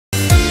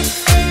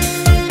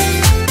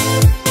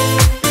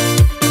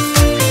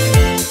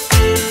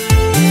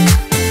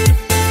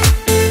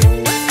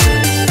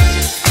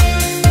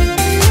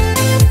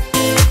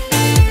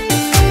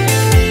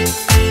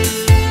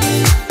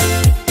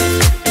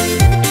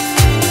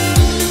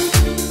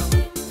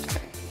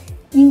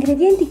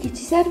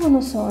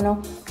servono sono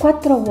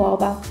 4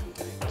 uova,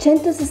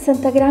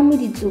 160 g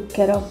di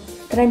zucchero,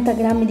 30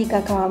 g di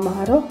cacao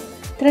amaro,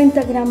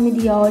 30 g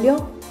di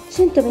olio,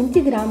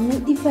 120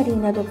 g di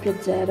farina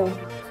 00.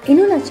 In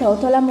una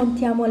ciotola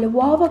montiamo le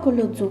uova con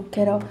lo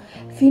zucchero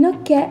fino a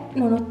che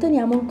non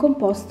otteniamo un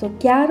composto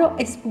chiaro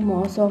e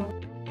spumoso.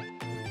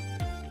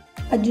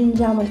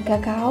 Aggiungiamo il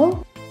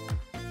cacao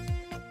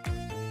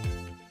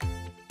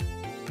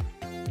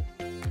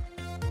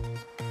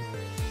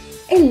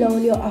e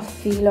l'olio a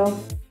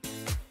filo.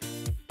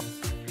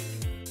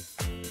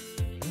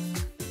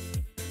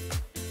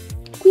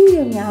 Quindi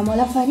uniamo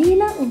la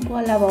farina un po'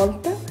 alla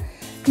volta,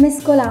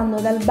 mescolando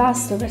dal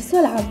basso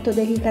verso l'alto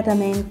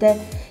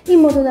delicatamente, in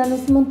modo da non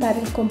smontare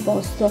il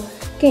composto,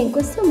 che in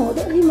questo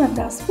modo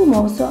rimarrà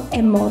spumoso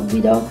e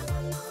morbido.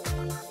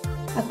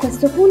 A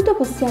questo punto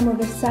possiamo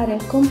versare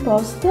il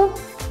composto,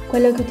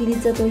 quello che ho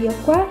utilizzato io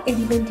qua è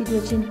di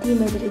 22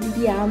 cm di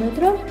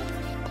diametro.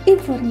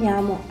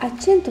 Inforniamo a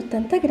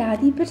 180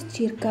 gradi per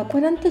circa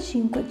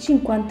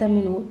 45-50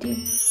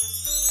 minuti.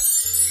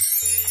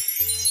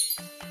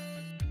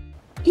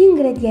 Gli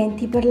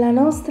ingredienti per la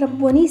nostra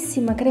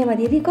buonissima crema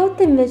di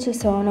ricotta invece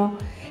sono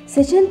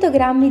 600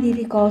 g di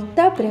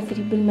ricotta,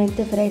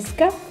 preferibilmente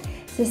fresca,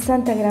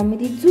 60 g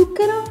di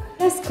zucchero,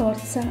 la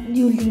scorza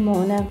di un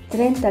limone,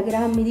 30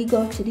 g di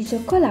gocce di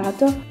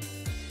cioccolato.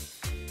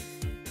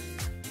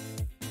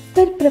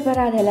 Per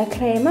preparare la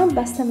crema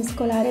basta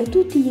mescolare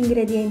tutti gli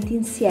ingredienti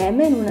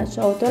insieme in una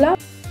ciotola.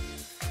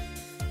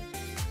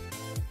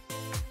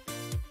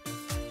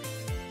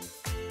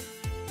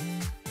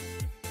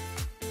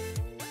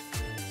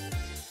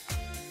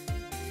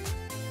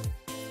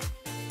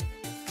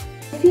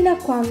 Fino a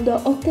quando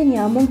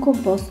otteniamo un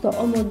composto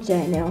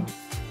omogeneo.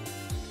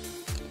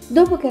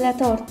 Dopo che la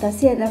torta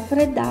si è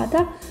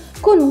raffreddata,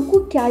 con un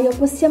cucchiaio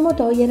possiamo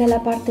togliere la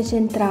parte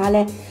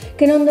centrale,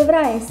 che non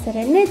dovrà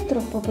essere né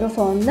troppo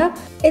profonda,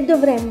 e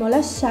dovremmo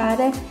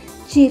lasciare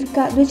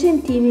circa 2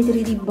 cm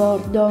di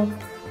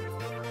bordo.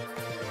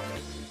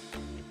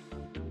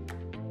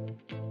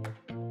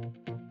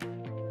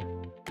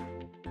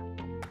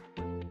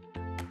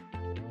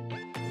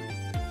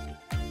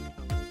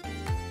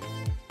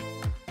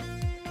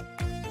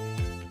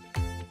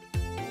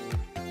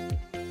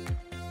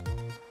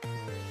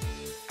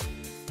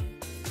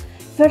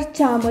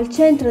 Facciamo il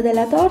centro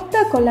della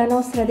torta con la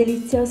nostra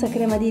deliziosa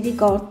crema di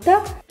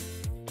ricotta.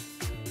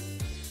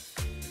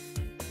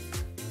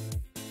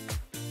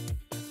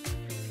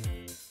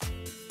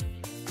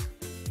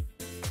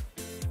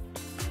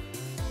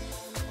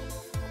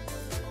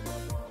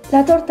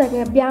 La torta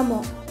che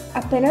abbiamo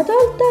appena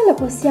tolta la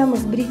possiamo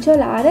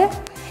sbriciolare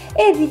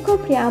e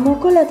ricopriamo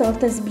con la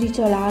torta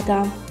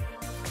sbriciolata.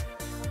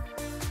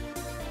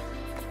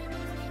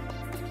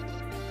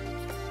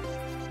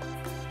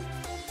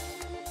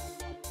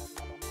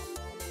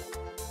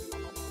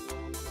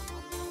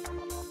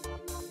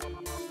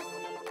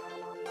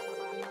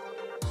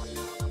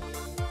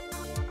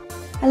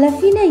 Alla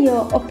fine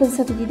io ho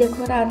pensato di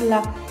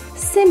decorarla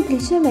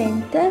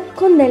semplicemente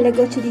con delle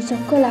gocce di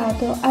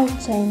cioccolato al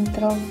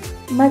centro,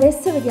 ma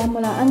adesso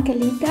vediamola anche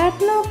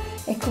all'interno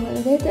e come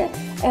vedete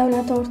è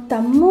una torta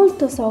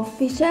molto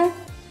soffice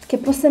che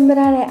può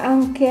sembrare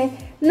anche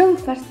non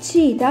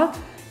farcita,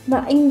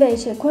 ma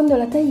invece quando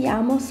la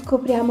tagliamo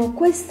scopriamo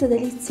questa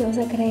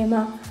deliziosa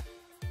crema.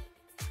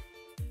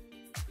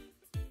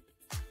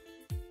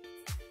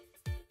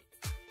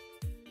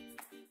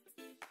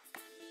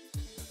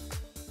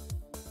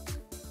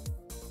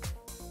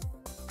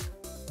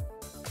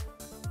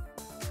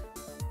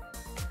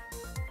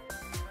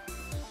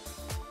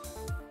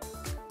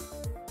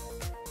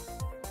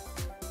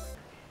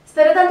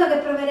 Spero tanto che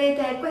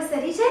proverete questa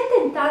ricetta.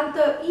 Intanto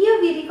io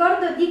vi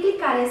ricordo di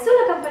cliccare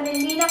sulla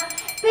campanellina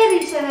per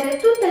ricevere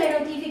tutte le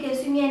notifiche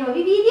sui miei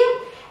nuovi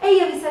video e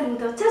io vi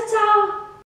saluto. Ciao ciao!